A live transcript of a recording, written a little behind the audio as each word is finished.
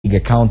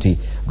Vihiga County.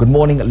 Good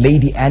morning,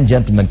 lady and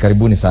gentlemen.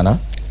 Karibuni sana.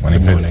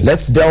 Morning.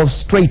 Let's delve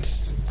straight.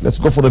 Let's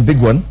go for the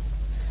big one.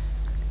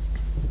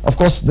 Of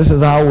course, this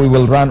is how we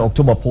will run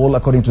October poll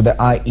according to the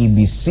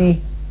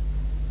IEBC.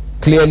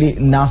 Clearly,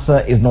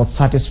 NASA is not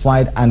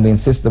satisfied and they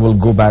insist they will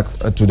go back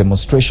to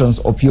demonstrations.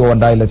 Opio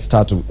and I, let's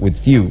start with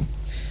you.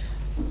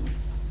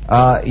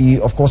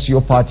 Of course,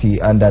 your party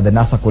and the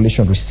NASA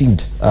coalition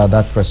received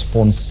that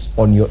response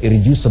on your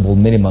irreducible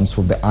minimums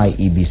from the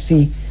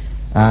IEBC,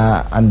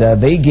 and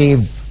they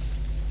gave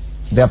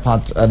their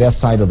part, their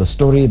side of the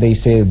story. They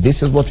say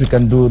this is what we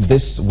can do.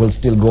 This will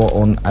still go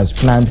on as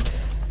planned.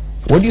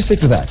 What do you say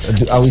to that?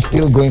 Are we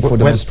still going for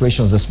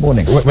demonstrations this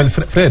morning? Well,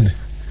 Fred,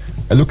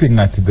 looking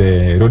at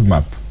the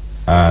roadmap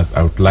as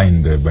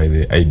outlined by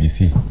the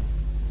IEBC,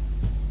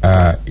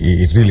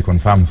 it really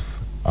confirms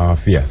our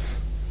fears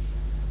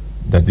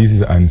that this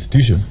is an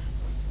institution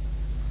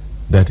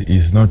that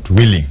is not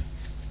willing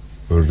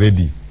or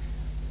ready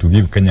to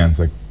give Kenyans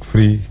a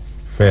free,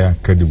 fair,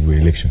 credible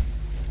election.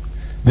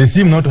 They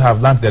seem not to have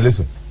learned their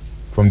lesson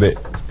from the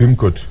Supreme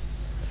Court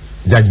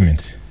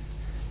judgment,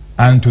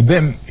 and to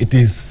them it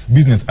is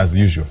business as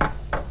usual.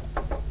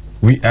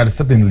 We are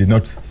certainly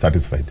not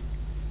satisfied,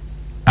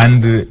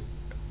 and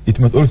it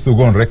must also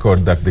go on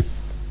record that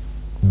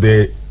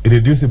the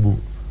irreducible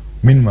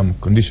minimum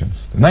conditions,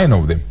 9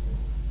 of them,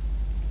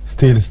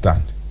 still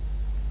stand.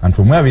 And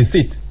from where we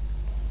sit,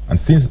 and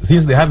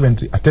since they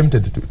haven't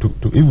attempted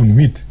to even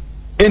meet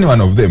any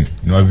one of them,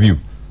 in our view,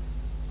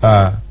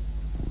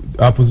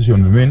 our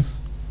position remains: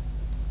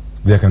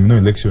 there can be no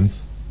elections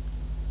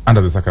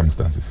under the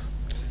circumstances.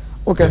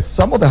 Okay, yes.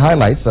 Some of the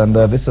highlights, and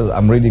this is,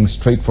 I'm reading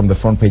straight from the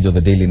front page of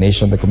the Daily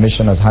Nation. The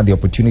Commission has had the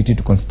opportunity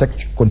to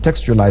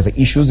contextualize the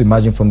issues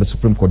emerging from the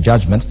Supreme Court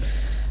judgment.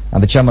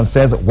 And the chairman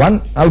says,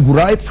 1.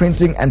 Al-ghurair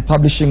Printing and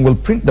Publishing will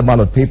print the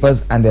ballot papers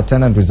and their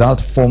tenant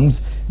result forms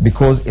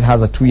because it has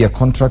a 2-year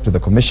contract with the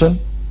Commission.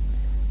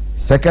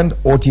 2nd,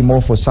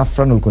 Ot-morpho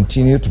Saffron will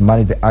continue to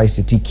manage the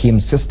ICT KIM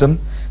system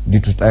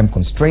due to time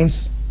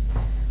constraints.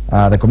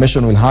 The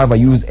Commission will, however,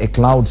 use a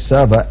cloud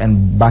server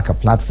and backup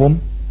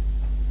platform.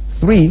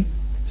 3.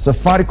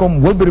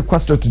 Safaricom will be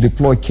requested to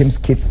deploy KIM's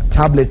Kits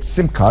tablet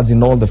SIM cards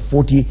in all the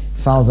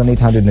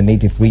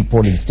 40,883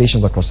 polling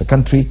stations across the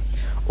country,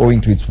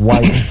 owing to its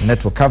wide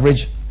network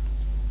coverage.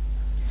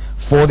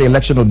 4. The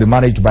election will be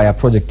managed by a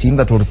project team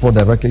that will report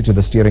directly to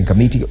the steering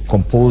committee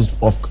composed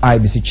of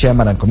IEBC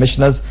chairman and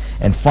commissioners.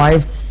 And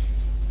 5.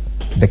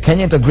 The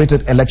Kenya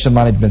Integrated Election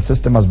Management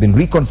System has been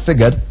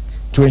reconfigured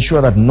to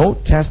ensure that no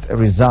test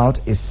result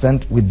is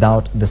sent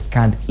without the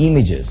scanned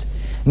images.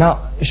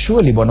 Now,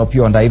 surely,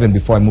 Bonopio and I, even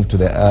before I move to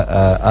the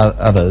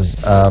others,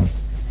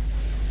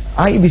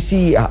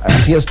 IEBC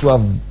appears to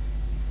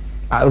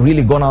have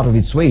really gone out of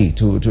its way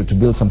to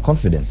build some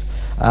confidence.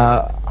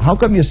 How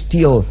come you're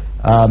still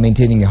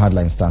maintaining your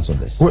hardline stance on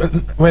this?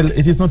 Well,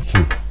 it is not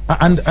true.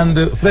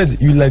 And Fred,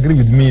 you'll agree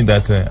with me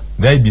that the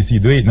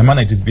IEBC, the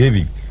manner it is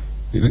behaving,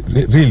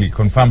 really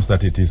confirms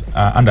that it is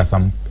under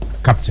some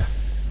capture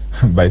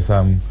by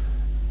some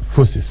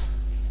forces,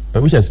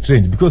 which is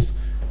strange, because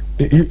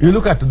you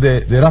look at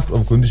the raft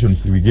of conditions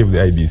we gave the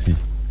IEBC.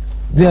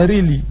 They are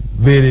really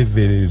very,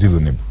 very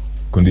reasonable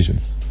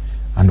conditions.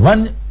 And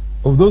one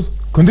of those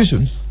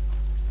conditions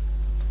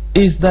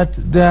is that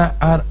there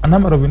are a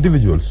number of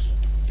individuals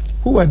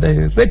who are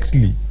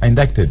directly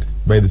indicted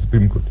by the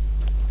Supreme Court,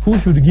 who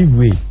should give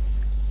way.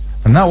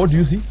 And now what do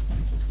you see?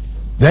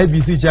 The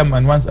IEBC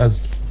chairman wants us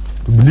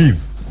to believe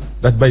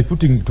that by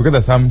putting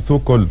together some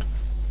so-called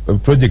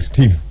project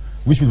team,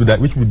 which would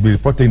be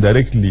reporting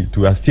directly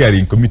to a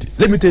steering committee.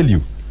 Let me tell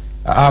you,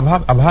 I've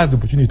had the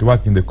opportunity to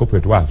work in the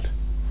corporate world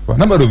for a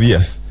number of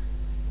years.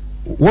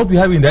 What we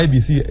have in the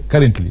IEBC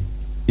currently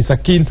is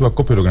akin to a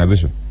corporate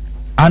organization,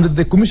 and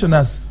the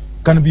commissioners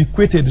can be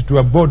equated to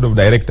a board of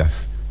directors,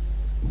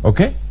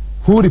 okay,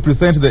 who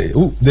represent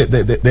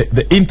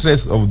the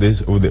interests of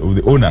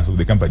the owners of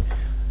the company.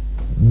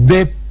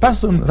 The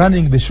person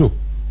running the show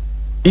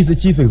is the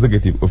chief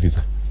executive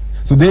officer.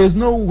 So there is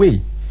no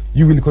way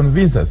you will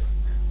convince us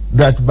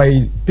that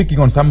by picking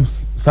on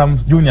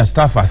some junior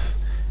staffers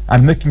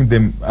and making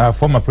them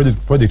form a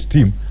project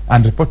team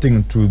and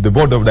reporting to the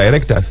board of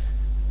directors,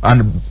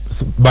 and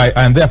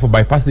therefore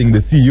bypassing the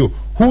CEO,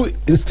 who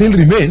still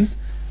remains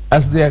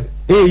as their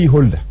AE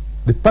holder,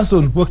 the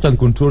person who actually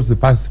controls the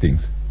past things,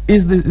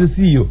 is the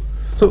CEO.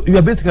 So you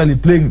are basically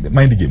playing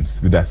mind games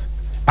with us.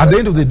 At the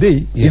end of the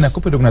day, yes, in a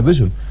corporate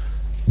organization,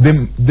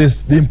 the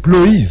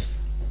employees,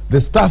 the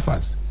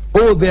staffers,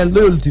 owe their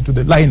loyalty to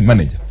the line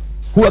manager,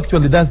 who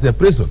actually does their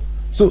appraisal.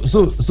 So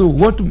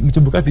what Mr.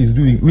 Bukati is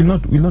doing will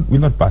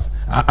not pass,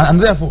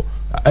 and therefore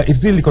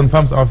it really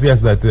confirms our fears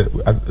that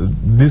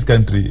this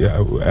country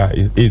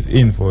is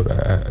in for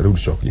a rude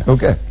shock. Yeah.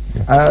 Okay,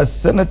 yeah.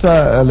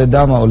 Senator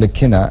Ledama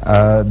Olekina,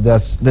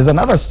 there's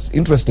another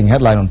interesting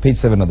headline on page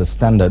 7 of the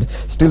Standard,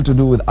 still to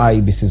do with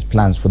IEBC's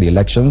plans for the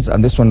elections,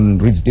 and this one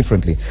reads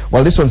differently.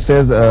 Well, this one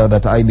says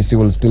that IEBC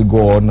will still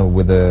go on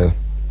with the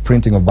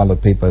printing of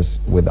ballot papers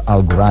with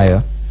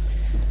al-ghurair.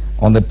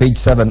 On the page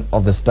 7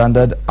 of the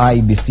Standard,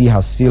 IEBC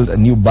has sealed a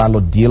new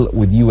ballot deal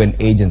with UN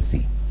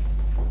agency.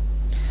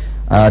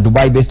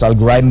 Dubai-based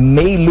al-ghurair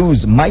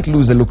might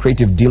lose a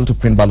lucrative deal to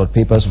print ballot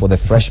papers for the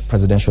fresh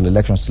presidential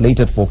election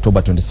slated for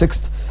October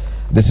 26th.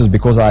 This is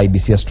because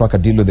IEBC has struck a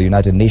deal with the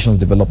United Nations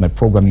Development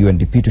Program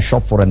UNDP to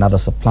shop for another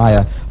supplier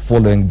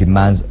following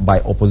demands by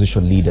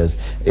opposition leaders.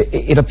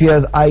 It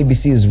appears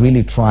IEBC is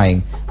really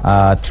trying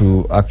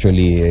to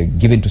actually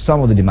give in to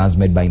some of the demands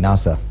made by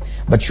NASA.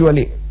 But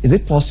surely, is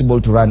it possible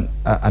to run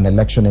an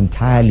election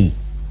entirely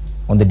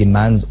on the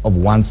demands of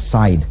one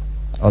side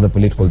of the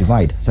political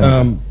divide?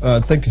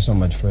 Thank you so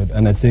much, Fred.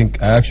 And I think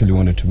I actually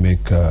wanted to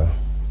make a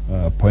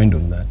point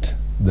on that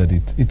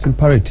it's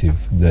imperative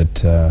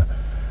that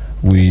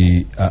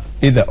we are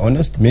either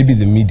honest. Maybe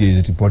the media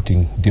is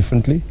reporting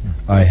differently.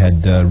 I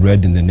had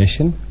read in The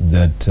Nation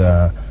that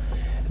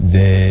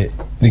the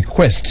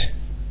request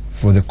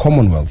for the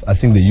Commonwealth, I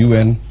think the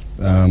UN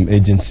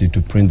agency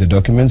to print the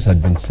documents,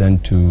 had been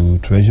sent to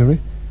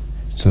Treasury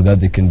so that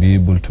they can be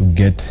able to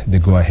get the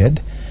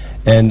go-ahead.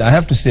 And I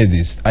have to say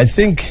this, I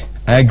think,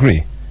 I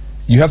agree,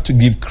 you have to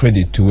give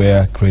credit to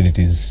where credit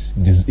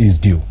is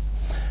due.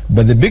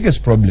 But the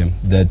biggest problem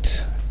that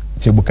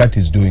Chebukati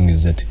is doing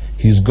is that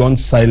he's gone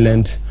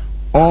silent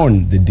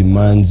on the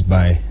demands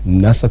by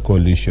NASA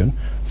coalition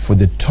for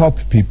the top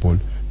people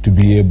to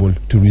be able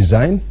to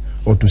resign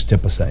or to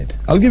step aside.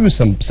 I'll give you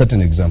some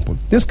certain example.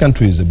 This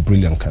country is a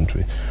brilliant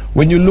country.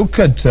 When you look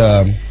at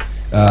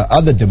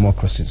other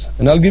democracies,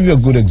 and I'll give you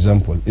a good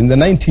example. In the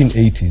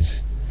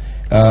 1980s,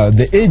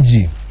 the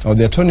AG, or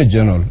the Attorney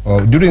General,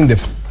 or during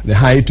the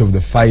height of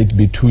the fight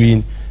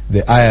between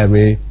the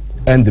IRA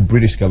and the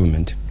British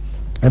government,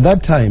 at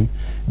that time,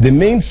 the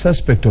main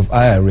suspect of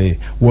IRA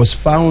was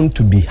found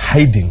to be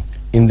hiding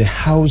in the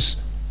house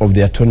of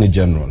the Attorney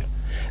General.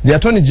 The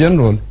Attorney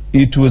General,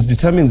 it was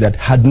determined that,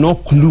 had no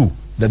clue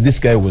that this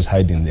guy was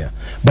hiding there.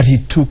 But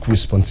he took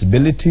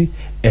responsibility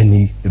and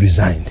he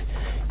resigned.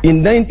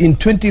 In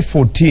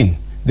 2014,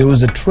 there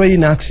was a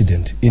train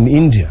accident in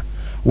India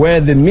where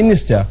the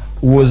minister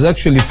was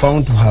actually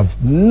found to have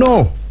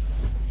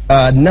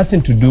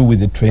nothing to do with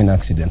the train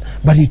accident,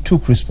 but he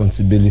took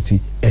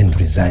responsibility and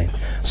resigned.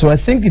 So I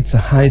think it's a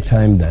high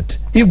time that,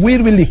 if we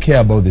really care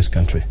about this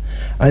country,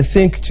 I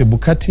think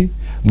Chebukati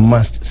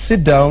must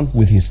sit down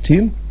with his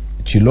team,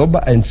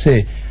 Chiloba, and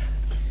say,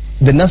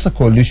 the NASA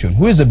coalition,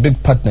 who is a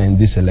big partner in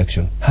this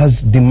election, has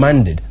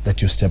demanded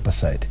that you step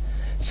aside.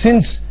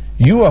 Since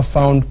you are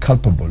found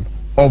culpable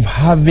of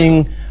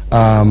having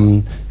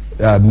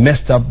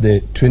messed up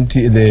the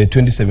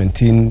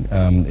 2017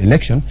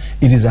 election,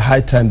 it is a high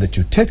time that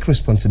you take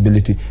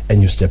responsibility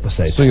and you step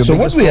aside. So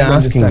what we are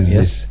asking is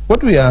this.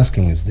 What we are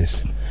asking is this.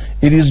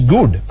 It is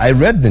good. I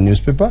read the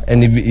newspaper,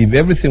 and if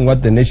everything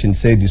what the nation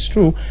said is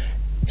true,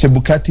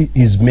 Chebukati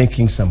is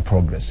making some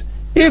progress.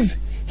 If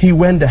he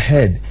went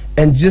ahead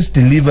and just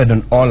delivered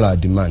on all our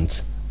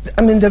demands,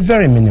 I mean, they're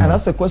very minimal. And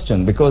that's the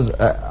question, because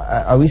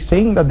are we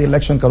saying that the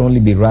election can only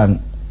be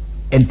run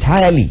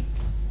entirely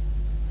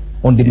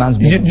on demands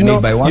made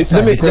by one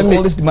side? Because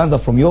all these demands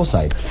are from your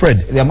side.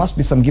 Fred, there must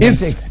be some give and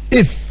take.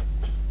 If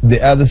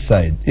the other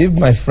side, if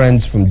my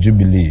friends from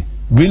Jubilee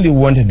really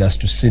wanted us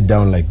to sit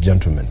down like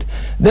gentlemen,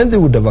 then they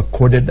would have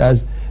accorded us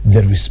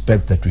the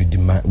respect that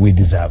we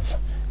deserve.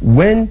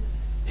 When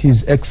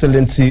His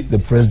Excellency the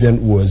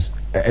President was,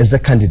 as a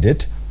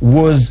candidate,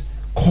 was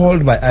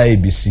called by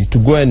IEBC to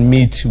go and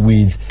meet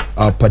with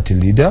our party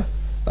leader,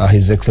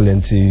 His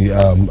Excellency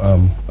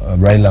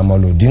Raila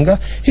Amolo Odinga,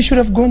 he should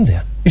have gone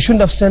there. He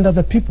shouldn't have sent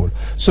other people.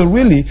 So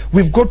really,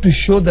 we've got to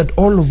show that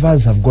all of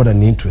us have got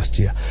an interest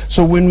here.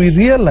 So when we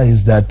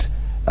realize that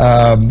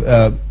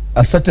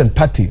a certain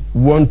party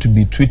want to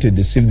be treated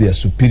as if they are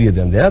superior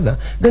than the other,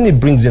 then it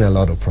brings in a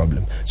lot of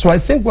problems. So I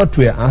think what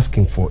we are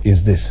asking for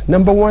is this.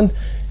 Number one,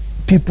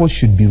 people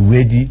should be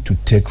ready to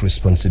take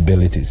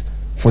responsibilities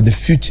for the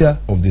future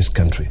of this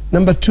country.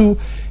 Number two,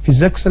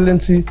 His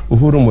Excellency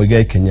Uhuru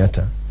Muigai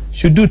Kenyatta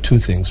should do two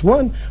things.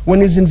 One,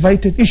 when he's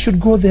invited, he should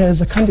go there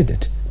as a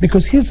candidate,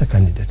 because he's a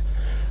candidate.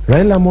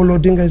 Raila Amolo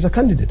Odinga is a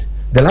candidate.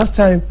 The last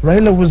time,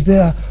 Raila was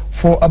there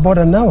for about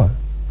an hour.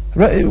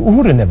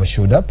 Uhuru never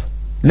showed up.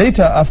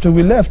 Later, after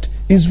we left,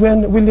 is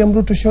when William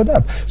Ruto showed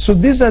up. So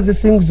these are the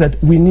things that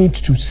we need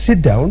to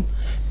sit down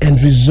and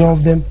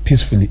resolve them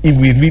peacefully if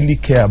we really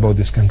care about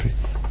this country.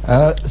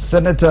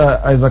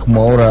 Senator Isaac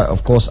Mwaura,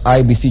 of course,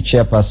 IEBC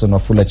chairperson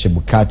Wafula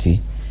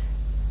Chebukati,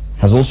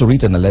 has also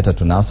written a letter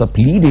to NASA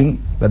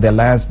pleading that the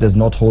alliance does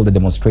not hold the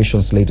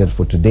demonstration slated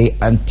for today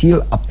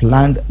until a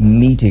planned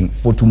meeting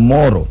for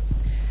tomorrow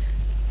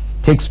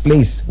takes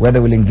place, where they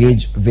will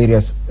engage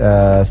various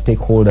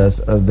stakeholders,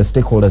 the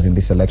stakeholders in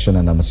this election,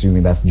 and I'm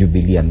assuming that's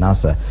Jubilee and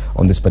NASA,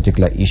 on this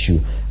particular issue.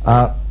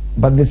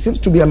 But there seems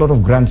to be a lot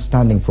of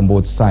grandstanding from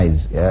both sides.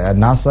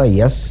 NASA,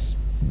 yes,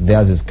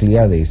 theirs is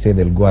clear. They say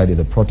they'll go ahead with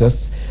the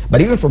protests.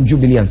 But even from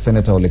Jubilee, and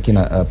Senator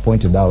Olekina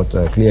pointed out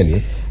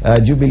clearly,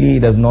 Jubilee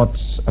does not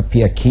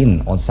appear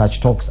keen on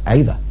such talks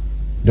either.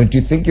 Don't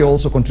you think you're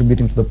also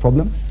contributing to the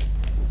problem?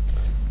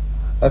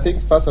 I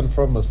think first and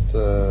foremost,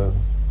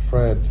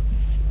 Fred,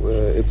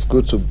 it's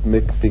good to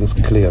make things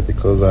clear,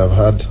 because I've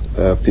had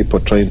people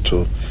trying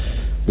to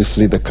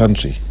mislead the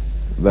country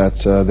that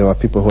there were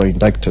people who were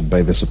indicted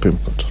by the Supreme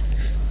Court.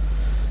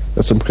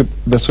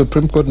 The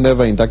Supreme Court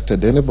never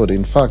indicted anybody.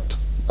 In fact,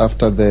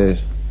 after the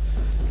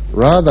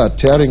rather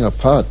tearing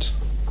apart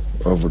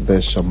of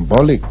the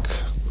shambolic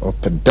or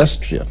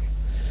pedestrian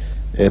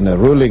in a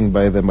ruling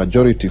by the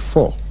majority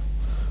 4,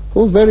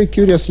 who very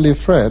curiously,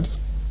 Fred,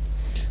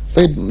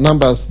 said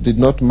numbers did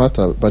not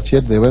matter, but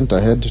yet they went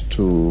ahead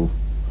to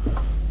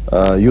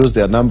use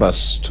their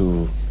numbers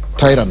to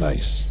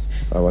tyrannize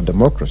our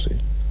democracy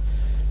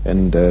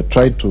and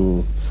try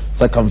to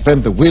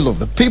circumvent the will of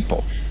the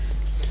people.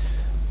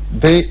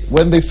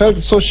 When they felt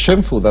so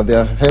shameful that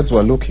their heads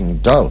were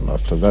looking down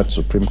after that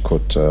Supreme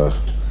Court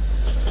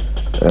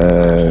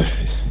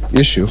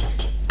issue,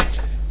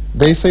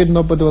 they said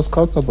nobody was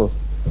culpable.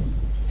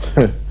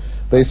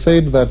 They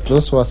said that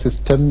those were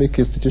systemic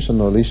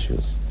institutional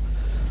issues.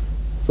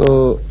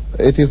 So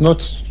it is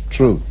not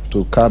true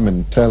to come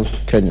and tell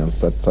Kenyans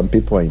that some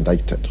people are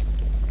indicted.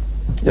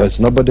 There is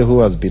nobody who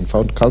has been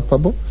found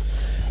culpable,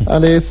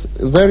 and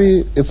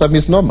it's a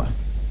misnomer.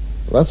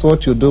 That's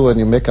what you do when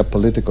you make a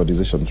political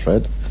decision,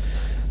 Fred.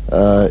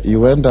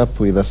 You end up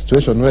with a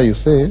situation where you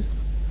say,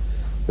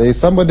 there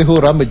is somebody who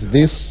rummaged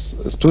this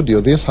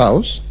studio, this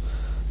house,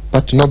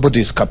 but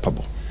nobody is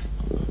culpable.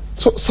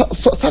 So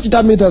such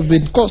damage has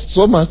been caused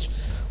so much,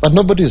 but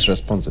nobody is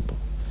responsible.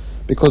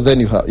 Because then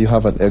you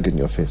have an egg in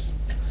your face.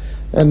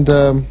 And,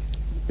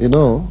 you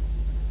know,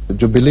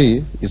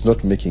 Jubilee is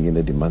not making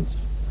any demands,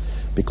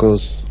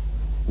 because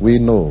we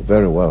know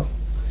very well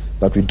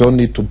that we don't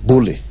need to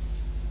bully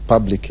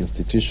public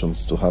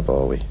institutions to have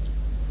our way.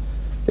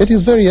 It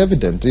is very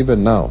evident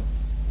even now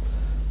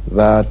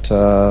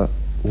that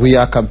we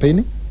are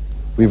campaigning.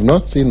 We've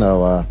not seen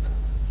our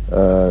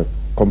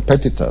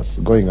competitors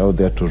going out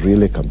there to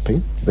really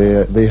campaign.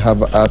 They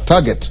have a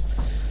target.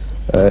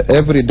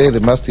 Every day they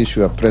must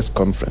issue a press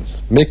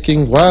conference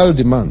making wild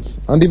demands,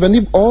 and even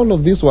if all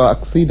of these were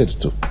acceded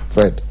to,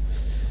 Fred,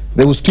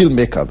 they will still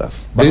make others.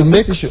 But on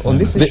this issue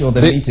of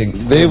the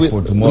meeting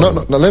for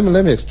tomorrow, no,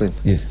 let me explain.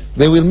 Yes.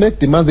 They will make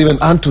demands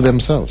even unto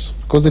themselves,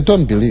 because they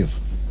don't believe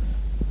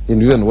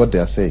in even what they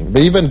are saying.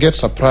 They even get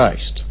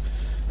surprised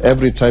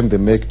every time they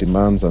make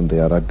demands and they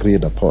are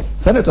agreed upon.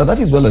 Senator, that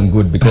is well and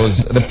good, because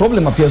the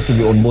problem appears to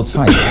be on both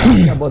sides. We're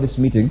talking about this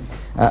meeting,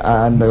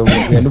 and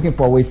we are looking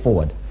for a way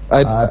forward.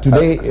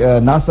 Today,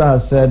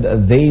 NASA has said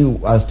they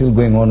are still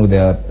going on with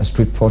their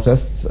street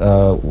protests,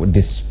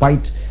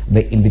 despite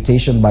the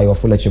invitation by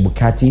Wafula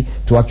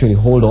Chebukati to actually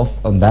hold off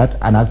on that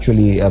and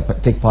actually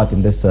take part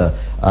in this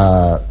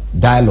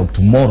dialogue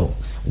tomorrow,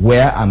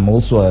 where I'm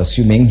also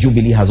assuming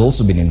Jubilee has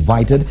also been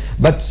invited.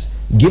 But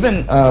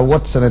given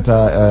what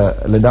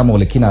Senator Ledamo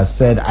Lekina has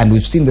said, and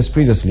we've seen this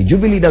previously,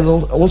 Jubilee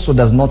also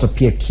does not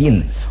appear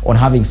keen on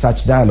having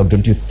such dialogue.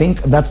 Don't you think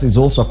that is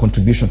also a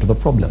contribution to the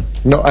problem?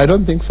 No, I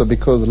don't think so,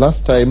 because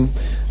last time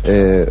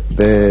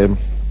the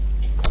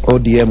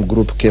ODM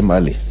group came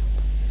early,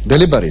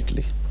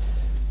 deliberately.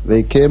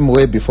 They came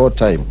way before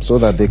time so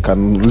that they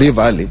can leave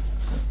early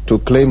to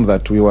claim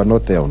that we were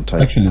not there on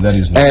time. Actually, that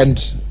is not.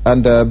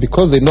 And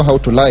because they know how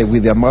to lie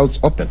with their mouths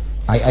open.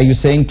 Are you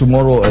saying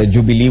tomorrow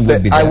Jubilee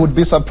will be there? I would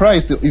be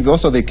surprised if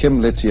also they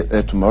came late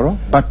tomorrow.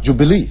 But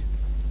Jubilee,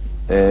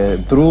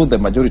 through the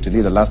majority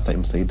leader last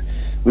time, said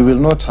we will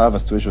not have a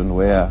situation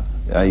where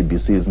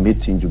IEBC is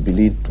meeting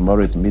Jubilee,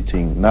 tomorrow is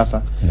meeting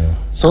NASA. Yeah.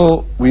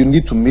 So we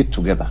need to meet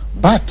together.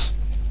 But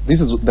this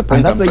is the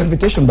point. And that's the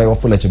invitation by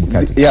Wafula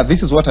Chebukati. Yeah,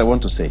 this is what I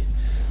want to say.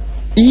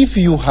 If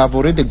you have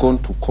already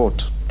gone to court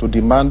to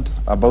demand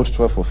about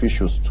 12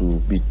 officials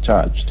to be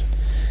charged,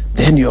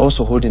 then you're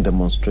also holding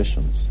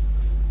demonstrations.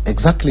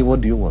 Exactly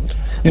what do you want?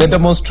 The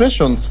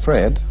demonstrations,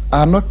 Fred,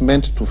 are not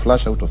meant to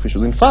flush out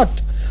officials. In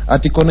fact,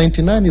 Article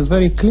 99 is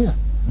very clear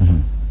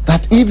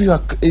that if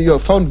you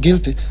are found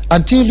guilty,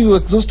 until you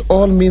exhaust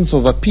all means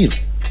of appeal.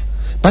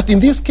 But in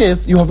this case,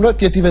 you have not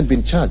yet even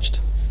been charged.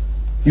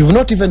 You've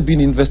not even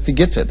been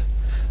investigated.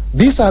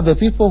 These are the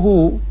people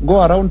who go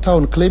around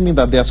town claiming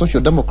that they are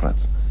social democrats.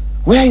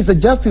 Where is the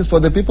justice for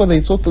the people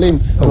they so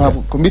claim to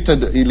have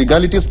committed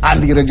illegalities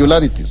and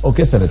irregularities?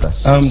 Okay, Senator.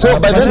 Let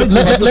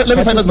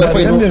me find out my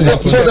point.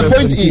 So the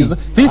point is,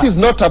 this is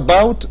not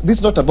about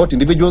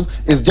individuals.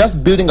 It's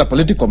just building a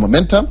political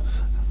momentum.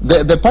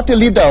 The party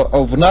leader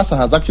of NASA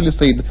has actually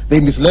said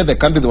they misled the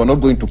country, they were not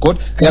going to court.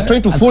 They are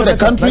trying to fool the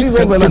country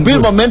to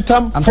build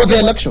momentum for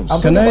the elections. I'm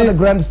talking about the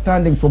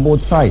grandstanding from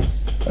both sides.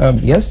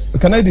 Yes?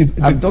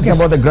 I'm talking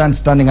about the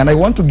grandstanding, and I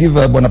want to give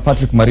Bona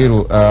Patrick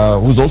Mariru,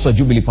 who's also a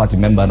Jubilee Party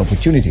member, an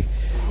opportunity.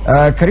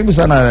 Karibu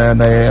sana,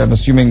 and I am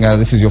assuming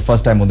this is your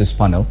first time on this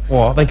panel.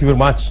 Well, thank you very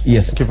much.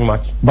 Yes. Thank you very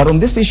much. But on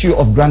this issue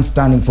of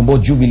grandstanding from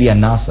both Jubilee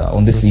and NASA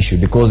on this issue,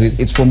 because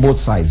it's from both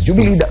sides,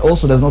 Jubilee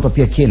also does not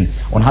appear keen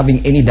on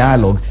having any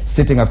dialogue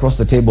sitting across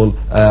the table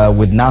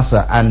with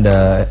NASA and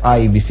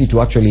IEBC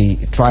to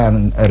actually try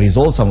and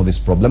resolve some of these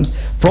problems.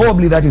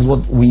 Probably that is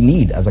what we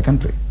need as a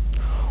country.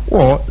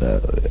 Well,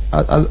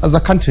 as a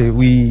country,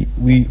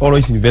 we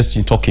always invest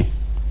in talking.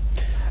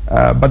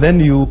 But then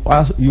you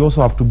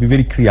also have to be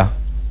very clear.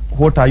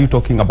 What are you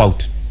talking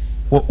about?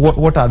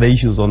 What are the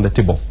issues on the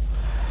table?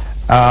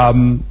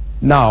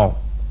 Now,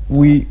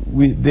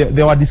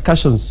 there were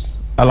discussions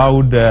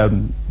allowed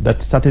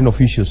that certain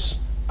officials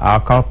are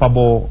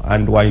culpable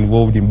and were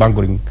involved in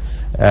bungling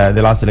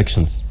the last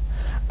elections.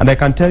 And I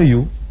can tell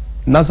you,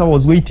 NASA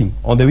was waiting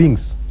on the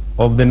wings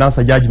of the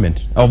NASA judgment,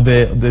 of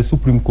the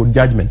Supreme Court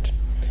judgment,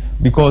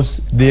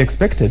 because they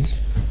expected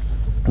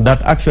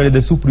that actually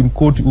the Supreme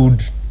Court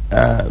would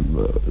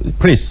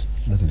place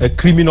a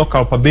criminal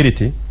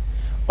culpability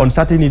on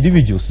certain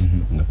individuals.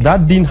 Okay.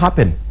 That didn't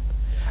happen.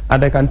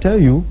 And I can tell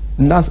you,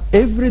 NASA,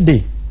 every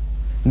day,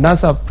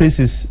 NASA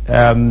places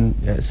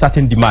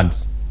certain demands.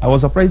 I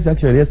was surprised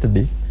actually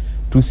yesterday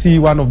to see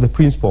one of the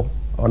principal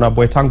on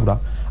Aboetangura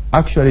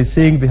actually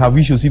saying they have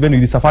issues even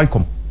with the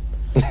Safaricom.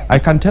 I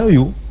can tell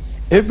you,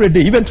 every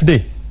day, even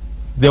today,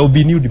 there will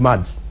be new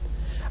demands.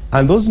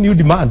 And those new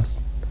demands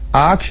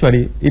are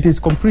actually, it is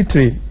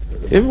completely,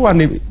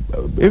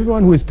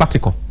 everyone who is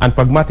practical and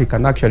pragmatic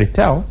can actually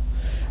tell,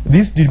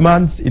 these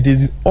demands, it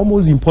is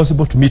almost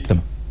impossible to meet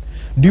them.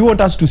 Do you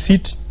want us to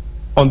sit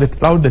on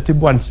around the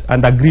table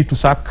and agree to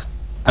sack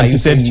and to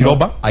send Chiroba?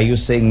 No? Are you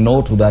saying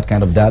no to that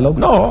kind of dialogue?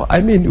 No, I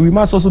mean, we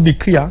must also be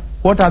clear,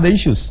 what are the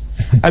issues?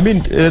 I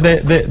mean,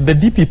 the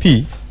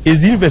DPP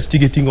is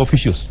investigating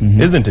officials,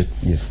 isn't it?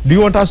 Yes. Do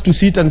you want us to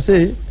sit and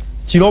say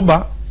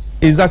Chiroba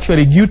is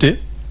actually guilty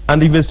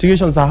and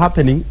investigations are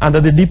happening under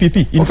the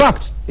DPP? In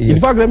fact,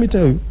 let me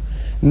tell you,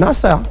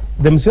 NASA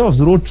themselves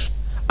wrote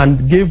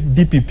and gave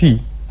DPP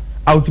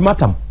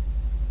ultimatum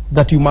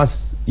that you must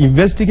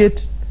investigate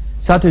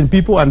certain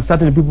people and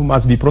certain people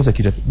must be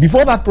prosecuted.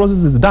 Before that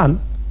process is done,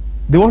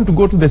 they want to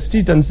go to the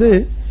street and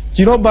say,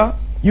 Chiroba,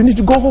 you need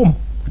to go home.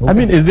 Okay. I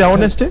mean, is there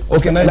honesty?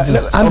 Okay,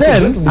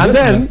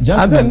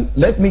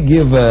 let me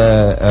give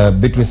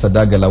Beatrice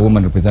Adagala,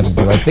 woman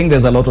representative. I think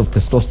there's a lot of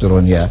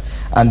testosterone here,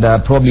 and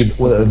probably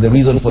the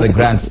reason for the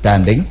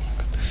grandstanding.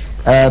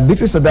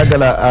 Beatrice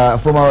Adagala,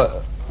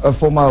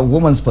 from a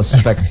woman's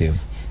perspective,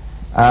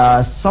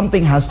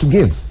 something has to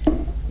give.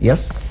 Yes.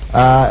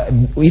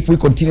 If we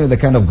continue the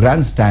kind of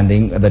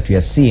grandstanding that we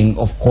are seeing,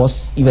 of course,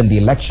 even the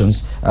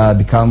elections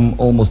become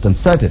almost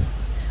uncertain.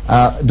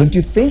 Don't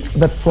you think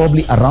that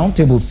probably a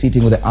roundtable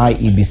sitting with the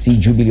IEBC,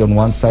 Jubilee on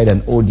one side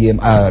and ODM,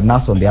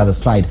 NASA on the other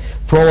side,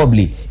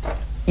 probably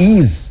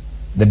is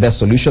the best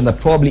solution, that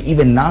probably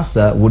even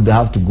NASA would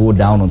have to go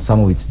down on some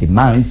of its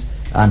demands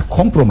and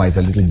compromise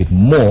a little bit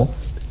more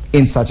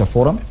in such a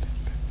forum?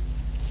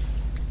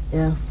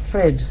 Yeah,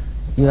 Fred,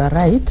 you are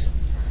right.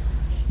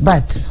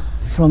 But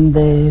from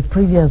the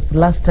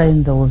last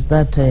time there was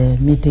that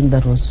meeting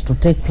that was to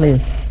take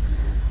place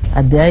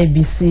at the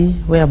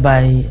IEBC,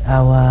 whereby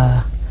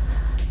our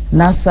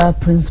NASA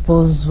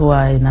principals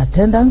were in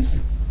attendance.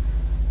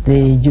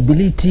 The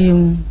Jubilee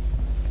team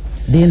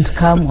didn't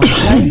come on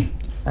time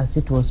as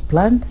it was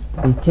planned.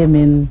 They came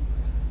in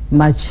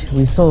March.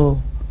 We saw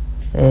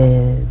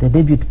the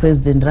deputy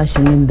president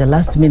rushing in the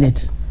last minute.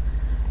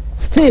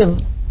 Still,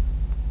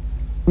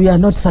 we are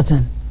not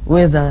certain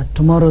whether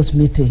tomorrow's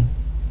meeting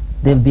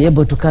they'll be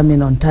able to come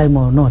in on time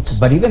or not.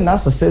 But even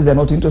NASA says they're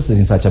not interested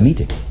in such a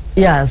meeting.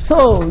 Yeah,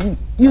 so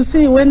you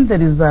see, when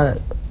there is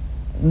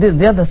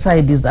the other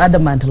side is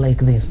adamant like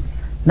this,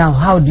 now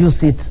how do you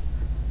sit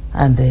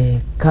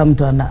and come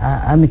to an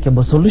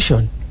amicable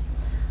solution?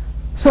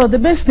 So the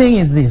best thing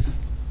is this: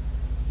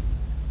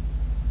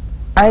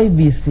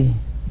 IEBC,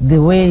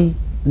 the way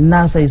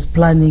NASA is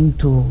planning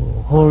to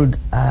hold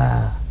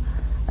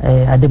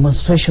a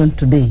demonstration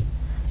today,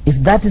 if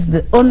that is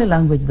the only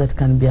language that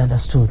can be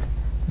understood,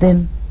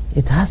 then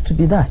it has to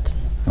be that.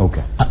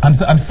 Okay.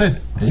 And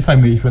Fred, if I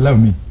may, if you allow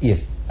me. Yes.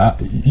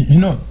 You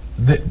know,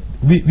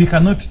 we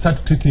cannot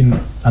start treating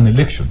an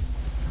election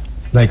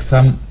like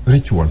some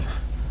ritual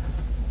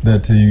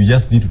that you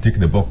just need to tick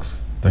the box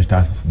that it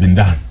has been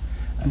done.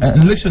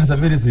 An election is a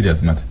very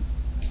serious matter.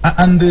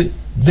 And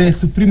the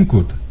Supreme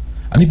Court,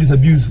 I need to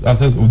disabuse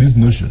ourselves of this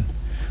notion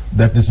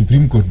that the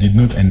Supreme Court did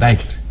not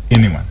indict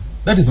anyone.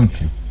 That is not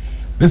true.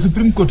 The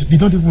Supreme Court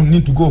did not even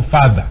need to go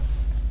further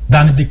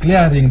than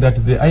declaring that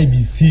the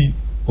IEBC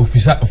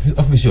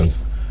officials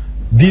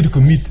did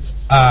commit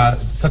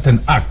certain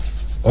acts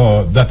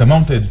that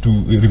amounted to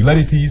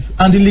irregularities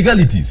and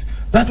illegalities.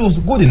 That was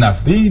good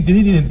enough. They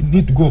didn't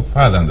need to go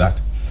further than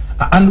that.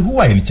 And who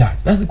are in charge?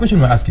 That's the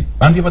question we're asking.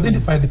 And we've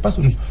identified the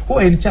persons who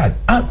are in charge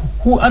and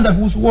who under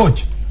whose watch.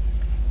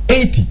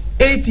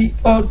 80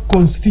 odd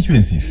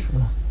constituencies.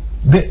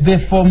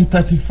 They form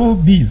 34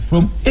 Bs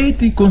from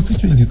 80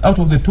 constituencies out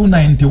of the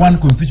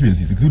 291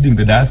 constituencies, including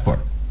the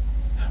diaspora,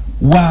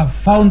 were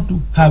found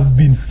to have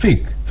been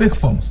fake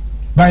forms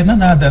by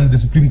none other than the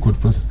Supreme Court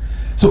process.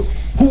 So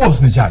who was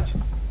in charge?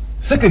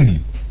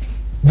 Secondly,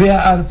 there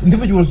are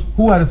individuals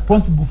who are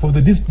responsible for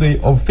the display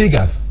of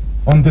figures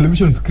on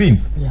television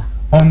screens,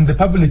 on the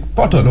public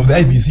portal of the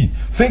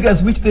IEBC,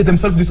 figures which they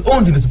themselves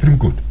disowned in the Supreme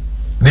Court.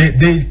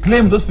 They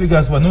claim those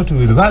figures were not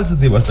results,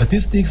 they were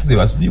statistics, they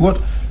were what.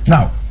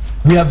 Now,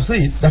 we have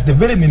said that the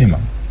very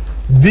minimum,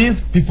 these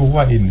people who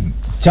are in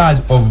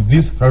charge of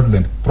this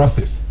fraudulent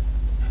process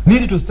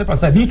need to step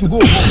aside, need to go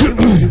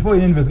before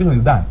any investigation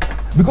is done.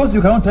 Because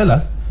you cannot tell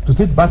us to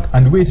sit back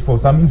and wait for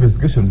some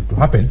investigation to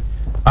happen.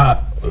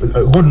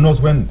 God knows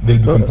when they'll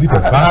be completed.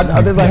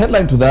 There's a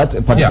headline to that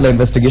particular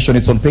investigation.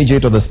 It's on page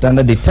 8 of the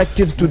Standard.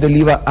 Detectives to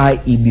deliver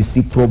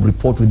IEBC probe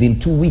report within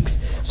 2 weeks.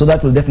 So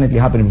that will definitely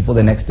happen before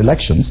the next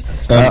elections.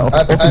 I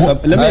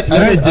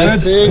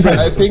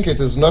think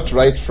it is not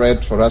right,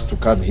 Fred, for us to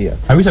come here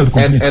I wish I would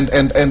complete.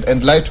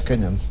 and lie to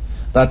Kenyans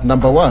that,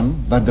 number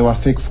one, that there were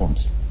fake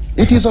forms.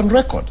 It is on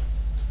record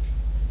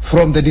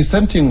from the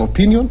dissenting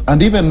opinion,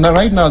 and even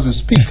right now as we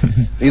speak,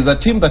 is a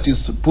team that is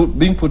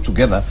being put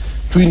together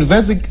to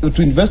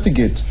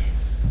investigate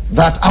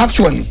that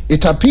actually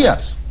it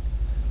appears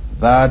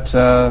that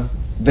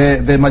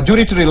the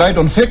majority relied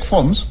on fake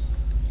forms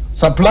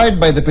supplied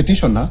by the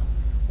petitioner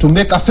to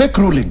make a fake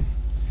ruling.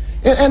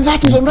 And that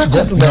is on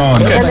record. No.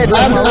 And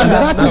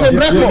that is on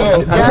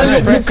record.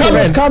 You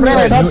cannot come here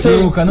and say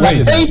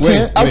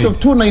 80 out of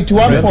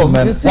 291 forms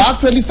were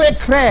actually fake.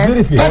 That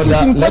is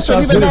in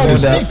question even now we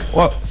speak.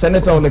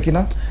 Senator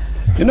Olekina?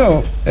 You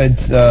know,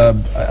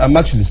 I'm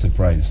actually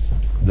surprised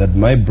that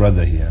my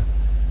brother here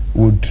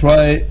would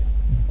try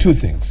two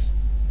things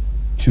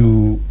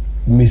to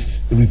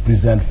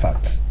misrepresent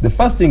facts. The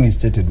first thing he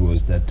stated was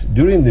that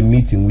during the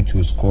meeting which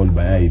was called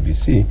by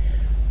IEBC,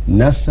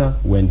 NASA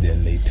went there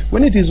late.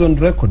 When it is on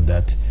record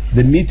that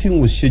the meeting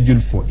was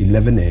scheduled for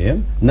 11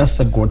 a.m.,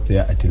 NASA got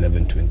there at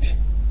 11:20.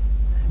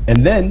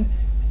 And then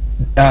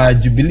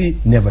Jubilee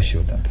never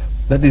showed up.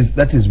 That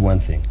is one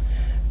thing.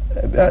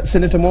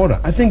 Senator Mora,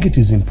 I think it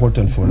is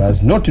important for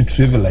us not to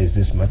trivialize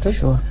this matter,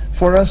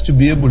 for us to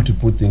be able to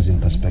put things in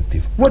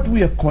perspective. What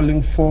we are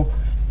calling for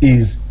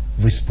is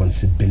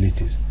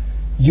responsibilities.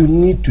 You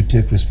need to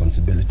take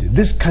responsibility.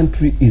 This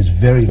country is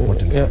very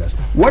important for us.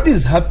 What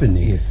is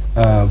happening,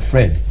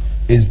 Fred,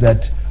 is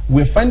that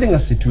we're finding a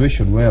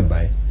situation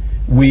whereby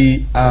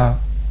we've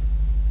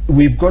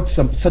got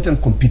some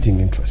certain competing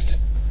interests.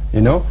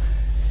 You know,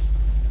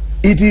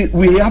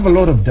 we have a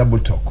lot of double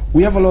talk.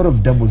 We have a lot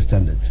of double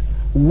standards.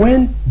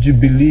 When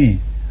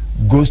Jubilee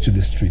goes to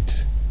the street,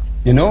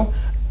 you know,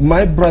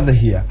 my brother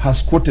here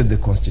has quoted the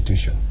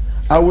Constitution.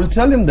 I will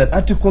tell him that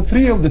Article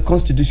 3 of the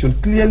Constitution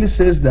clearly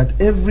says that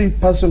every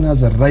person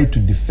has a right to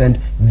defend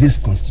this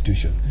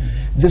Constitution.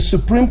 The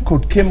Supreme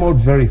Court came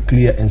out very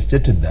clear and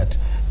stated that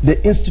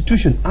the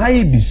institution,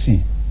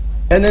 IEBC,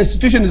 and the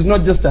institution is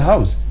not just a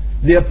house,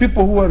 there are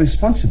people who are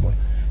responsible,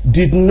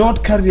 did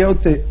not carry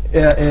out the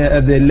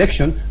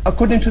election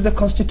according to the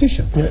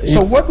Constitution.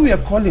 So what we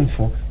are calling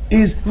for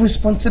is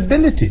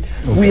responsibility.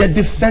 We are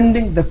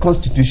defending the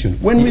Constitution.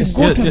 When we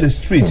go to the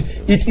street,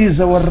 it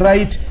is our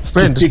right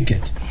to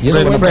picket.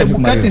 When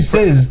Bukati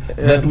says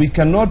that we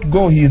cannot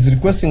go, he is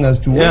requesting us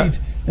to wait,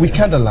 we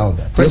can't allow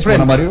that.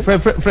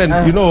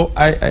 Friend, you know,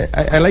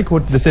 I like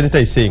what the senator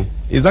is saying.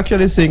 He's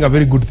actually saying a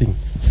very good thing.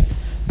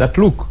 That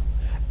look,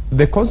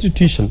 the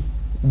Constitution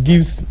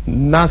gives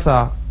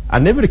NASA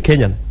and every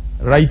Kenyan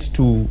right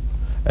to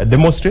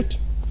demonstrate.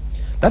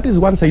 That is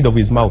one side of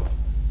his mouth.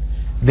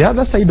 The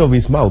other side of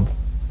his mouth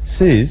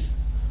says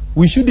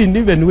we shouldn't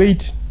even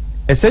wait,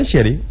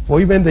 essentially, for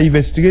even the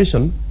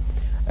investigation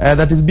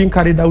that is being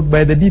carried out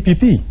by the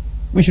DPP.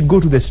 We should go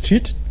to the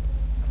street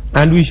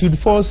and we should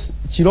force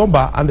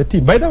Chiromba and the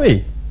team. By the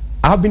way,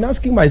 I have been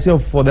asking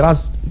myself for the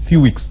last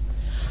few weeks,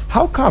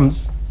 how comes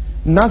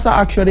NASA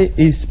actually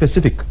is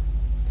specific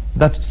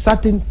that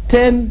certain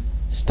 10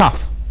 staff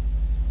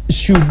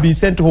should be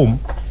sent home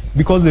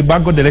because they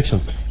bungled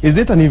elections? Is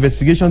it an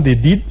investigation they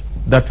did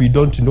that we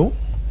don't know?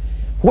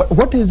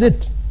 What is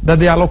it that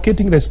they are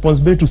allocating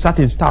responsibility to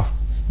certain staff?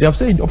 They have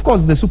said, of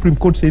course, the Supreme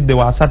Court said there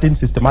were certain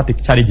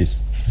systematic challenges.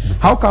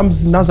 How comes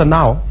NASA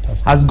now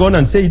has gone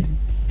and said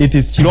it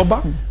is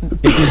Chiroba,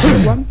 it is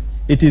this one,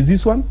 it is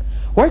this one?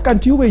 Why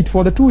can't you wait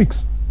for the 2 weeks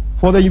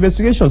for the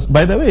investigations?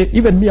 By the way,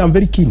 even me, I'm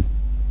very keen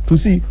to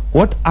see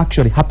what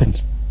actually happened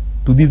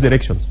to these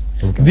elections.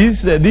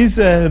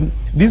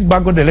 This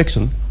bungled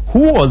election,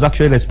 who was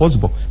actually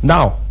responsible?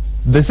 Now,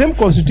 the same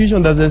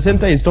Constitution that the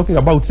center is talking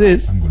about says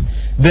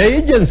the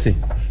agency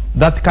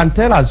that can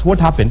tell us what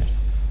happened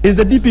is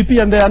the DPP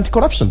and the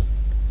anti-corruption.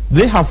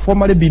 They have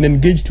formally been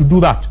engaged to do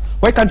that.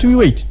 Why can't we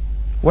wait?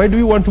 Why do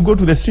we want to go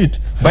to the street?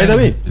 By the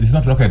way, it's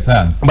not rocket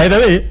science. By the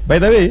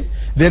way,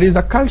 there is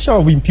a culture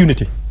of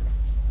impunity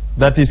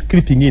that is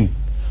creeping in,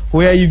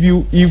 where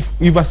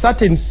if a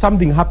certain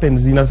something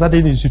happens in a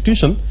certain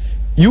institution,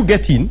 you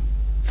get in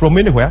from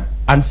anywhere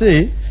and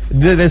say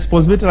the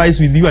responsibility lies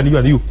with you and you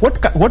and you.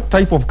 What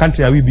type of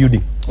country are we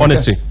building?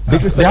 Honestly, there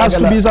has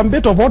to be some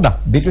bit of order.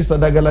 Beatrice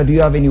Odagala, do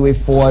you have any way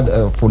forward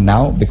for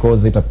now?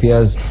 Because it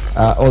appears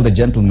all the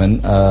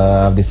gentlemen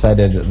have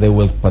decided they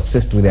will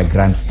persist with their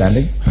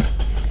grandstanding.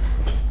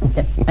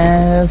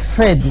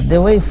 Fred,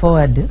 the way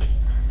forward,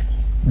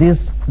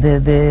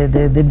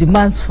 the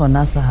demands for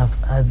NASA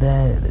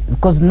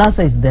because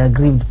NASA is the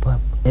aggrieved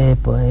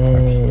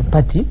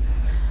party.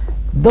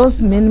 Those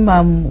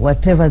minimum,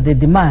 whatever the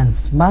demands,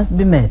 must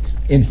be met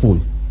in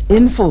full.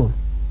 In full,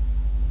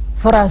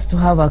 for us to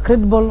have a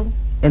credible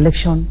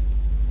election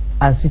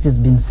as it has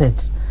been said.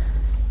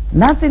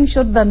 Nothing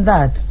short than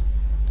that,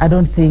 I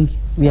don't think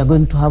we are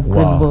going to have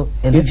credible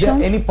elections. Is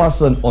there any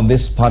person on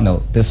this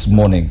panel this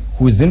morning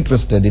who is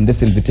interested in this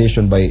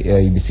invitation by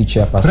IEBC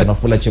chairperson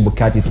Wafula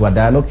Chebukati to a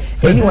dialogue?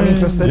 Anyone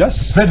interested? Yes.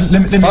 Fred,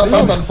 let me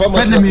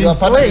your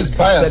party is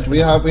biased. We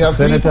have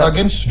Senator,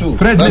 against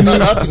two. Fred, let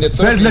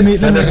me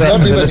you can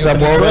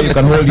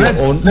hold your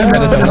own. No,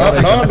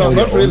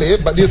 not really.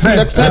 But you see,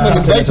 next time when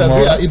you invite us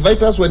here,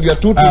 invite us when you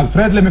are two.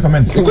 Fred, let me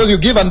comment. Because you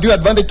give undue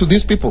advantage to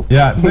these people.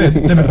 Yeah, Fred,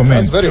 let me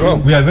comment. That's very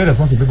wrong. We are very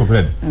responsible people,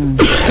 Fred.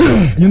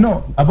 You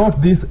know,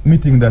 about this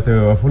meeting that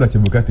Wafula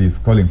Chebukati is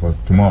calling for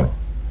tomorrow.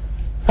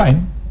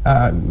 Fine.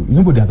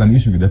 Nobody has an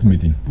issue with that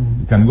meeting.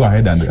 You can go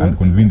ahead and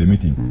convene the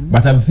meeting.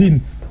 But I've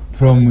seen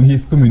from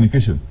his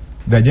communication,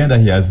 the agenda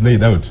he has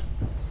laid out.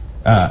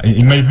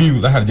 In my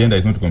view, that agenda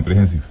is not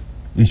comprehensive.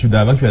 He should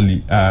have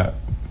actually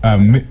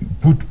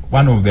put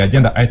one of the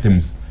agenda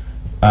items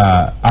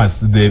as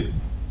the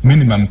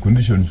minimum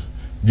conditions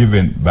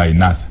given by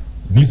NASA.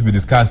 It needs to be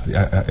discussed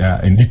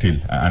in detail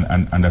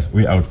and as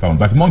way out found.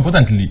 But more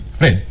importantly,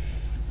 Fred,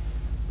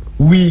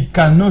 we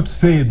cannot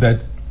say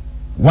that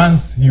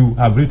once you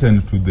have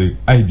written to the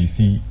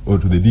IEBC or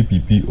to the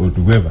DPP or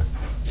to whoever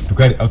to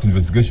carry out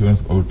investigations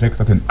or take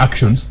certain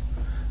actions,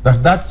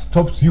 that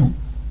stops you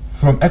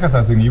from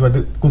exercising your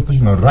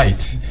constitutional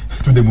right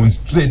to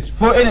demonstrate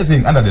for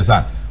anything under the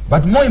sun.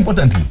 But more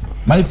importantly,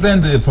 my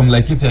friend from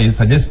Laikipia is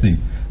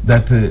suggesting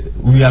that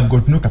we have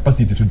got no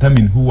capacity to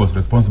determine who was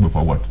responsible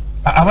for what.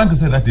 I want to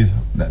say that is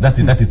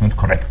not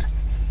correct.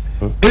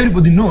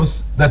 Everybody knows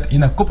that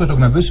in a corporate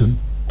organization,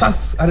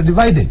 tasks are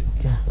divided.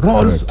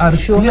 Roles are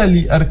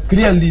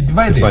clearly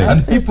divided,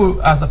 and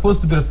people are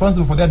supposed to be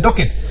responsible for their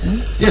dockets.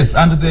 Yes,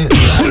 and the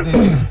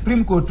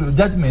Supreme Court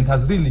judgment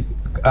has really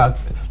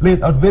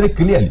laid out very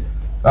clearly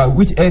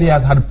which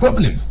areas had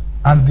problems,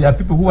 and there are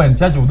people who are in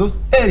charge of those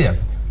areas.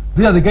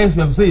 These are the guys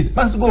who have said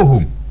must go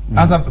home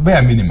as a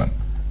bare minimum.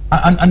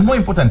 And more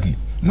importantly,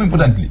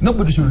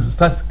 nobody should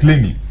start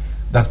claiming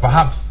that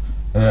perhaps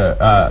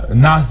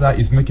NASA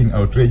is making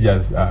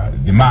outrageous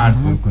demands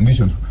or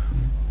conditions.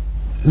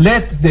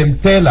 Let them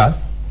tell us,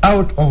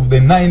 out of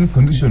the 9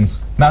 conditions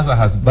NASA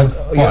has,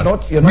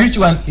 which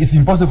one is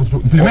impossible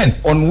to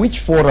implement? On which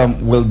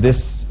forum will this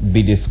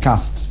be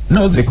discussed?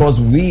 No, because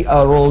we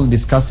are all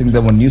discussing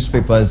them on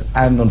newspapers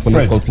and on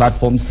political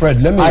platforms.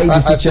 Fred, let me...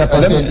 IEBC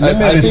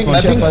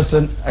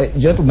chairperson,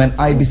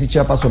 IEBC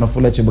chairperson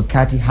Wafula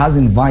Chebukati has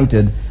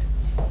invited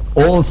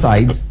all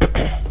sides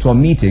to a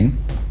meeting.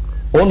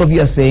 All of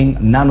you are saying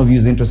none of you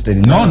is interested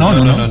in No.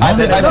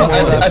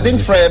 I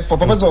think, Fred, for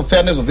purposes of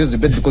fairness of this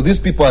debate, because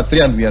these people are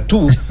 3 and we are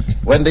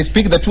 2, when they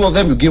speak, the 2 of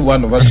them, you give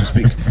one of us to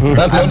speak.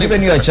 That's I've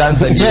given you a chance.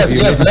 Yes.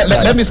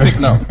 Let me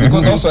speak now,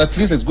 because also at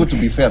least it's good to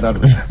be fair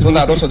that way, so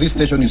that also this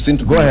station is seen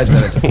to go ahead,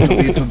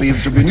 to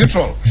be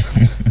neutral.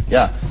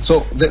 Yeah.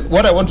 So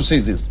what I want to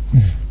say is this: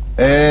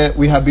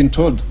 we have been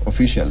told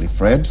officially,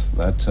 Fred,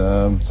 that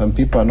some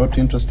people are not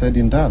interested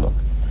in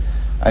dialogue.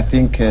 I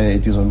think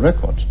it is on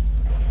record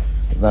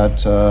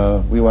that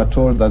we were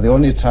told that the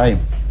only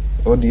time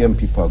ODM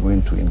people are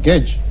going to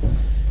engage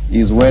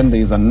is when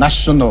there is a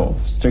national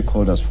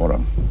stakeholders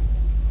forum.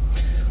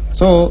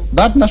 So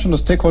that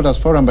national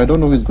stakeholders forum, I don't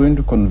know who is going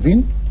to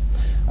convene.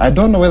 I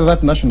don't know whether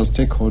that national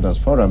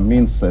stakeholders forum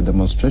means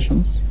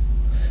demonstrations.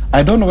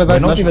 I don't know whether...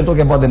 We're not even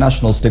talking about the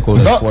national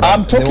stakeholders forum.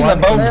 I'm talking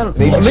about...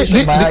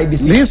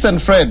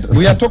 Listen, Fred,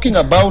 we are talking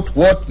about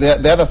what the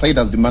other side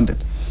has demanded.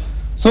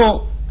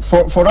 So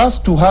for us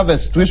to have a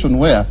situation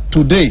where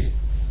today,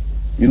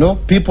 you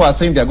know, people are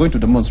saying they are going to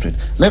demonstrate.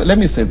 Let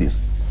me say this.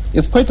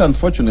 It's quite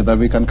unfortunate that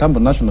we can come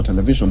on national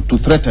television to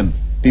threaten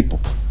people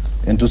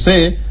and to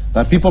say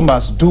that people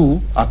must do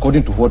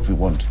according to what we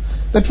want.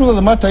 The truth of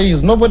the matter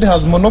is nobody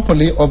has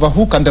monopoly over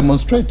who can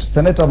demonstrate.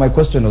 Senator, my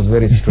question was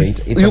very straight.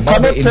 You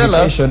cannot tell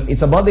us.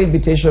 It's about the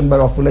invitation by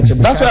Wafula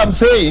Chebukati. That's what I'm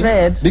saying.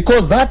 Fred.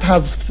 Because that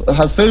has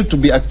failed to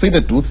be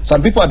acceded to.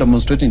 Some people are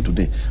demonstrating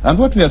today. And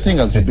what we are saying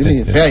is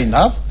really fair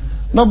enough.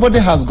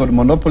 Nobody has got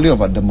monopoly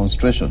over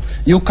demonstration.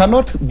 You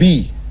cannot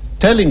be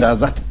telling us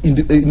that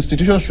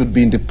institutions should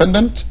be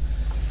independent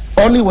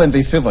only when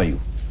they favor you.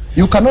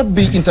 You cannot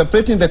be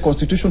interpreting the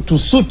Constitution to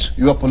suit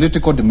your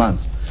political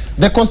demands.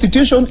 The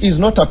Constitution is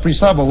not a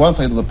preserve of one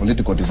side of the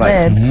political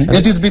divide.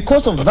 It is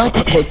because of that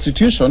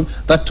Constitution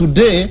that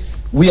today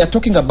we are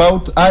talking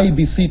about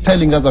IEBC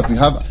telling us that we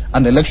have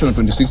an election on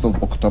 26th of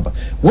October.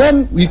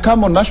 When we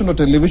come on national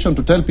television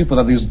to tell people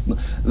that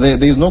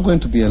there is not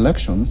going to be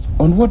elections,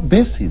 on what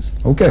basis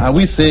are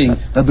we saying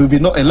that there will be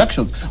no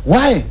elections?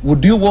 Why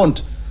would you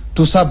want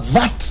to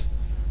subvert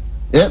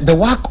the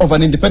work of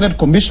an independent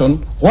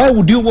commission? Why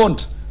would you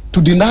want to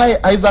deny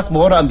Isaac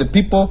Mora and the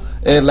people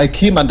like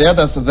him and the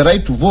others the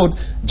right to vote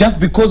just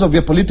because of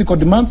your political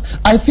demands?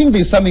 I think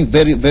there is something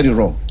very, very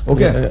wrong.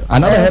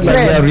 Another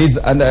headline here reads,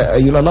 and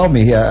you'll allow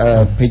me here,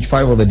 page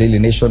 5 of the Daily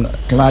Nation,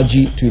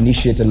 clergy to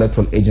initiate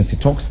electoral agency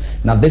talks.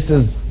 Now this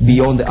is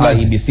beyond the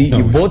IEBC.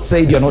 You both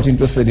said you're not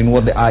interested in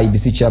what the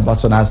IEBC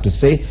chairperson has to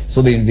say,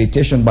 so the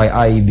invitation by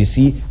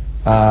IEBC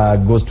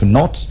goes to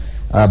naught.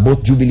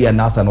 both Jubilee and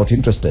NASA are not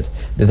interested.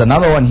 There's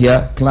another one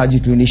here, clergy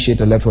to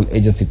initiate electoral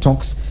agency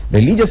talks.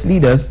 Religious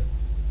leaders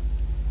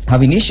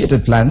have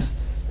initiated plans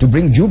to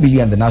bring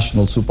Jubilee and the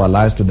National Super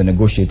Alliance to the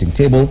negotiating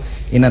table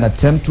in an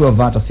attempt to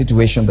avert a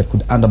situation that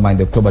could undermine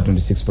the October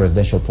 26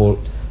 presidential poll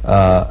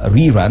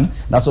rerun.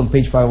 That's on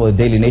page 5 of the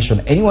Daily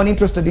Nation. Anyone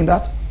interested in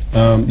that?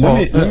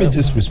 Let me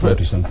just respond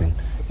to something.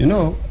 You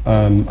know,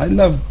 I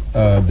love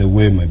the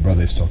way my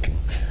brother is talking.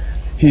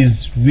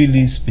 He's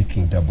really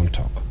speaking double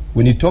talk.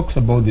 When he talks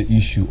about the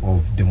issue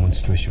of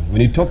demonstration,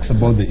 when he talks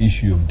about the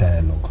issue of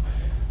dialogue,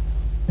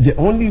 the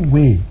only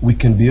way we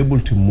can be able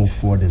to move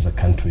forward as a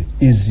country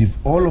is if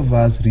all of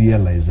us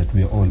realize that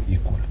we are all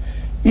equal.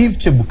 If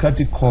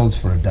Chebukati calls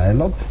for a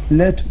dialogue,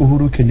 let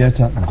Uhuru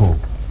Kenyatta go.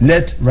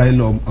 Let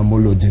Raila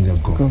Amolo Odinga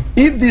go.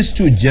 If these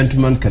two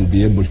gentlemen can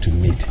be able to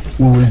meet,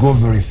 we will go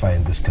very far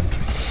in this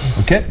country.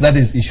 Okay? That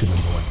is issue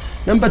number one.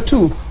 Number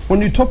two,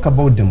 when you talk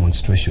about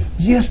demonstration,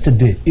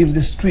 yesterday in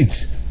the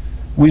streets,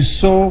 we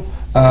saw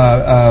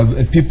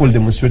people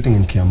demonstrating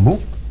in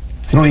Kiambu,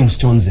 throwing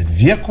stones at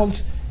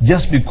vehicles,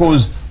 just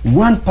because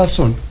one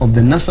person of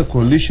the NASA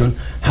coalition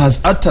has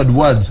uttered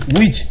words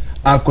which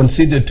are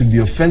considered to be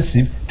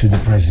offensive to the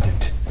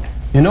president.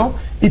 You know,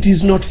 it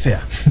is not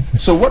fair.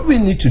 So what we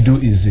need to do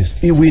is this.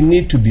 We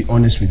need to be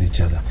honest with each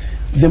other.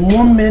 The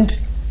moment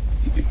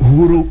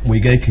Uhuru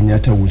Muigai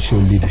Kenyatta will show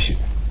leadership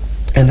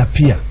and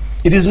appear,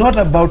 it is not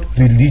about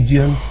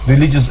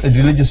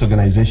religious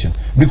organization.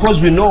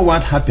 Because we know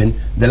what happened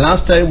the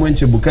last time when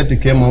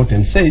Chebukati came out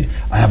and said,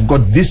 I have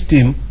got this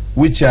team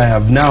which I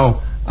have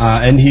now,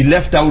 and he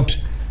left out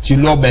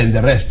Chiloba and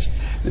the rest.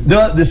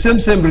 The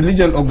same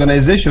religious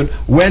organization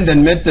went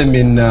and met them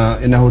in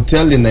a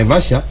hotel in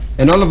Naivasha,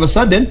 and all of a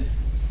sudden,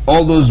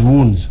 all those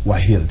wounds were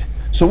healed.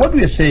 So what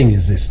we are saying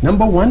is this.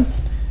 Number one,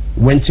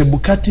 when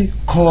Chebukati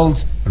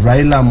calls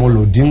Raila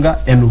Amolo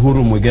Odinga and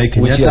Uhuru Muigai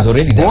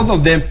Kenyatta, both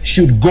of them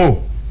should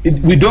go.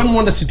 We don't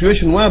want a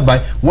situation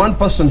whereby one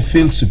person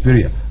feels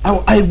superior.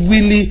 I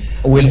really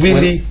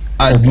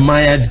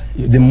admired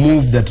the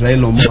move that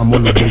Raila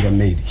Amolo Odinga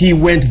made. He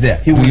went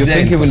there. He was do you there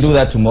think he will do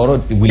that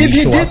tomorrow?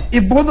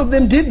 If both of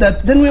them did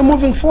that, then we are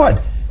moving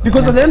forward.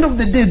 Because at the end of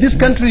the day, this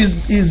country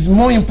is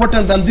more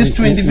important than these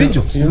two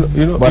individuals.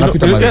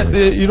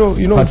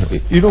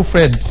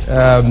 Fred.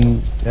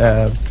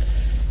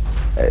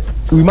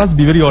 We must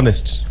be very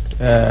honest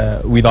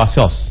with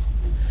ourselves.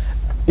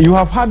 You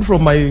have heard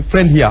from my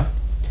friend here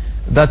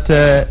that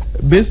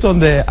based on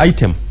the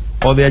item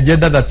or the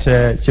agenda that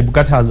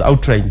Chebukati has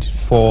outlined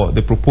for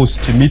the proposed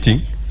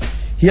meeting,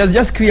 he has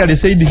just clearly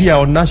said here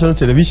on national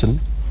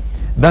television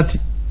that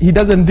he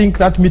doesn't think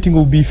that meeting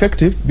will be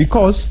effective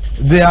because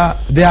their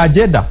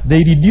agenda, the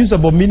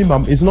irreducible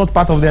minimum, is not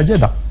part of the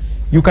agenda.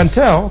 You can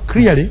tell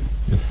clearly,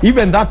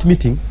 even that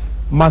meeting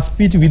must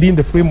fit within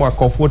the framework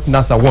of what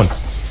NASA wants.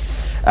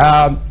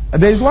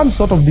 There is one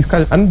sort of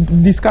discussion,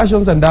 and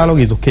discussions and dialogue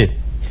is okay.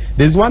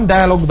 There is one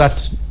dialogue that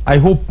I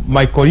hope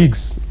my colleagues,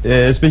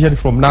 especially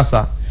from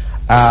NASA,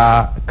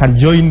 can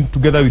join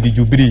together with the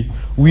Jubilee.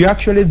 We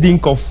actually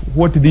think of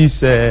what this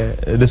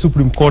the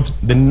Supreme Court,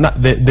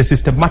 the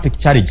systematic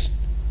challenge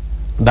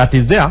that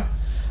is there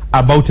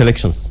about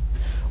elections.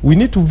 We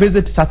need to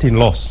visit certain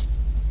laws.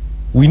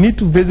 We need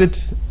to visit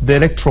the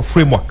electoral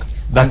framework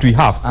that we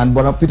have. And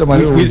Peter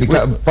Mariro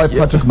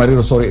Patrick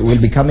Mariro, sorry,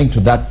 will be coming to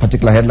that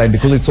particular headline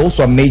because it's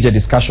also a major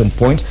discussion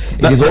point.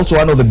 It is also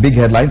one of the big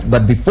headlines.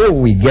 But before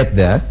we get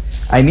there,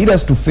 I need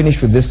us to finish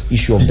with this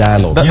issue of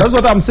dialogue. That's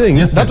what I'm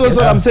saying. That's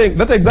what I'm saying.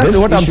 That's exactly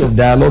what I'm saying. Issue of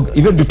dialogue,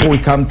 even before we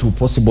come to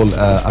possible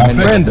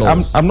amendment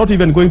laws. I'm not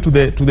even going to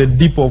the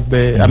deep of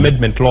the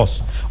amendment laws.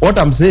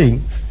 What I'm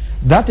saying,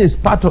 that is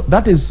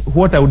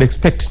what I would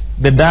expect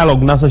the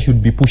dialogue NASA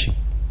should be pushing.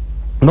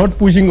 Not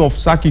pushing of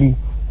sacking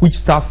which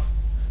staff,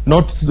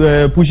 not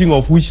pushing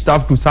of which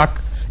staff to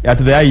sack at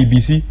the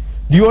IEBC.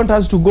 Do you want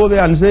us to go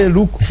there and say,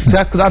 look,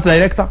 sack that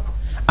director?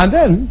 And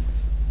then,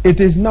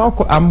 it is now,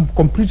 I'm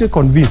completely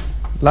convinced,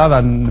 more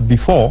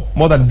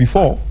than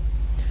before,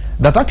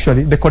 that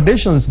actually the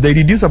conditions, the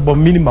reducible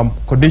minimum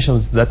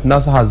conditions that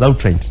NASA has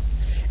outlined,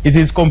 it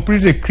is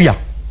completely clear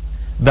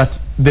that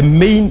the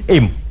main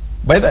aim,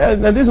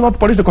 and this is not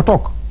political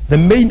talk, the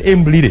main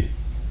aim really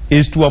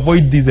is to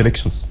avoid these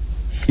elections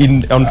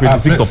on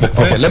 26th of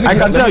October. I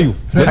can tell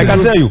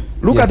you.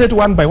 Look at it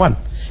one by one.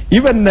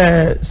 Even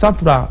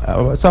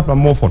Safra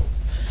Morpho,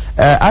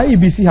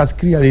 IEBC has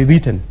clearly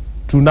written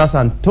to NASA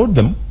and told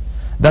them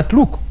that,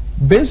 look,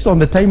 based on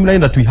the timeline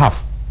that we have,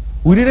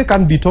 we really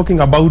can't be talking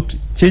about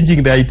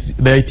changing the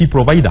IT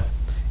provider,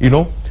 you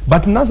know.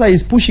 But NASA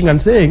is pushing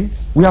and saying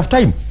we have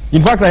time.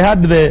 In fact, I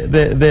had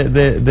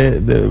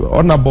the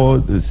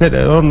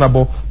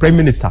honorable Prime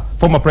Minister,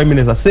 former Prime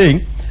Minister,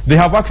 saying they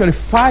have actually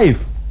 5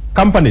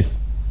 companies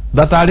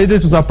that are ready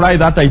to supply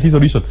that IT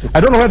solution. I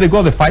don't know where they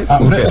got the 5.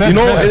 You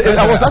know,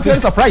 I was actually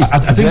surprised.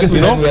 I think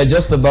we are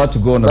just about to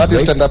go on a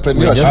break.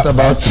 We're just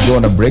about to go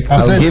on a break.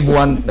 I'll give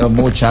one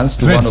more chance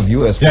to one of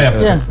you as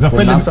Let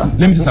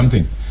me say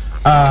something.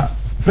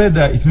 Fred,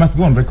 it must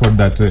go on record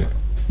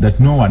that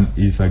no one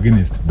is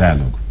against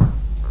dialogue.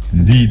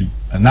 Indeed,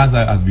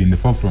 NASA has been in the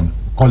forefront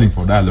calling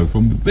for dialogue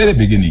from the very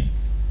beginning.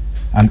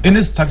 And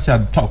any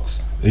structured talks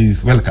is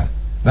welcome.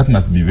 That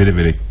must be very,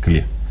 very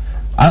clear.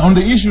 And on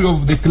the issue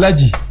of the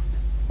clergy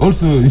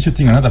also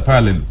initiating another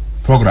parallel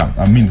program,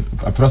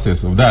 a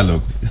process of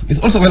dialogue, is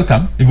also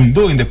welcome, even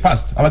though in the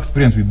past our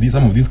experience with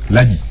some of these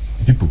clergy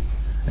people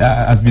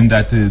has been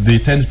that they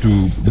tend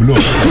to blow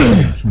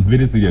on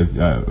very serious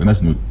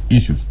national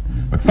issues.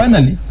 But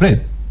finally,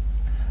 Fred,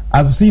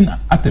 I've seen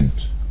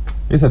attempts.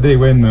 Yesterday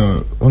when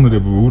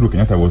Honorable Uhuru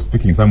Kenyatta was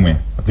speaking somewhere,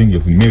 I think it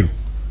was in Meru,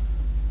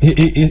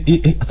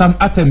 some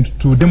attempt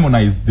to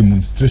demonize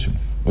demonstrations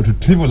or to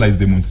trivialize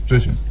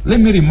demonstrations.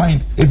 Let me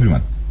remind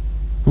everyone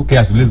who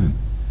cares to listen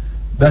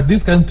that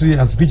this country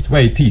has reached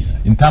where it is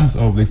in terms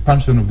of the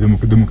expansion of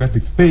the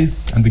democratic space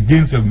and the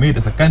gains we have made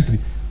as a country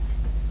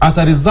as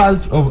a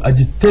result of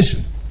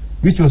agitation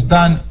which was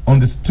done on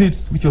the streets,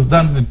 which was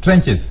done in the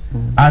trenches,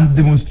 and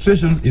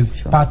demonstrations is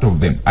part of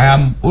them. I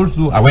am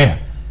also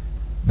aware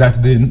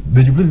that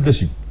the Jubilee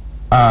leadership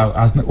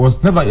was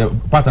never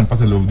part and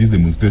parcel of these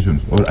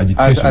demonstrations or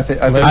agitation.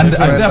 And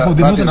therefore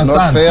they must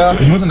understand.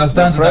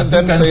 The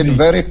President said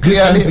very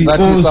clearly that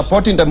he is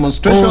supporting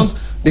demonstrations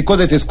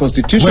because it is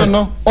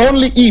constitutional,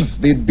 only if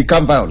they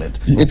become violent.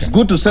 It's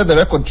good to set the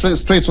record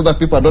straight so that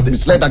people are not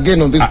misled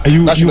again on this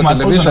national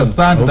television.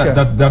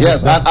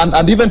 Yes,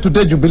 and even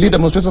today Jubilee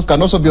demonstrations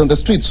can also be on the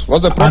streets.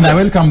 What's the problem? And I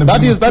welcome them.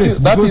 That is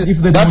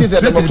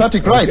a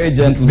democratic right.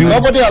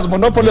 Nobody has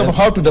monopoly of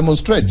how to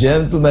demonstrate.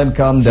 Gentlemen,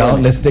 calm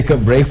down. Let's take a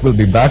break. We'll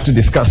be back to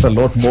discuss a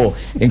lot more,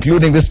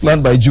 including this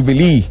plan by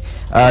Jubilee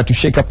to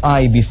shake up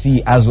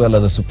IEBC as well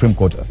as the Supreme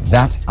Court.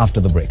 That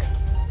after the break.